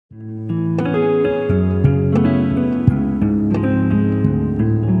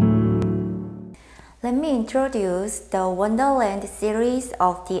introduce the Wonderland series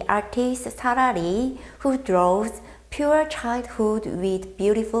of the artist Sara Lee, who draws pure childhood with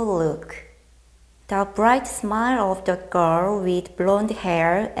beautiful look. The bright smile of the girl with blonde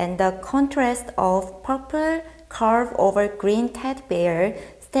hair and the contrast of purple curve over green teddy bear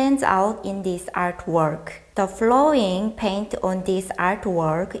stands out in this artwork. The flowing paint on this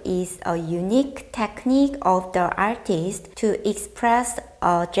artwork is a unique technique of the artist to express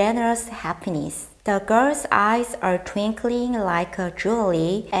a generous happiness. The girl's eyes are twinkling like a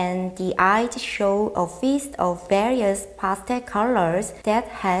jewelry, and the eyes show a feast of various pastel colors that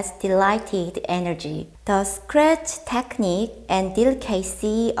has delighted energy. The scratch technique and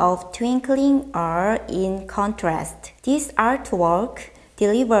delicacy of twinkling are in contrast. This artwork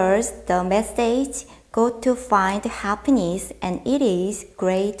delivers the message, "Go to find happiness," and it is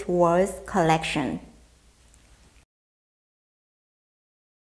great worth collection.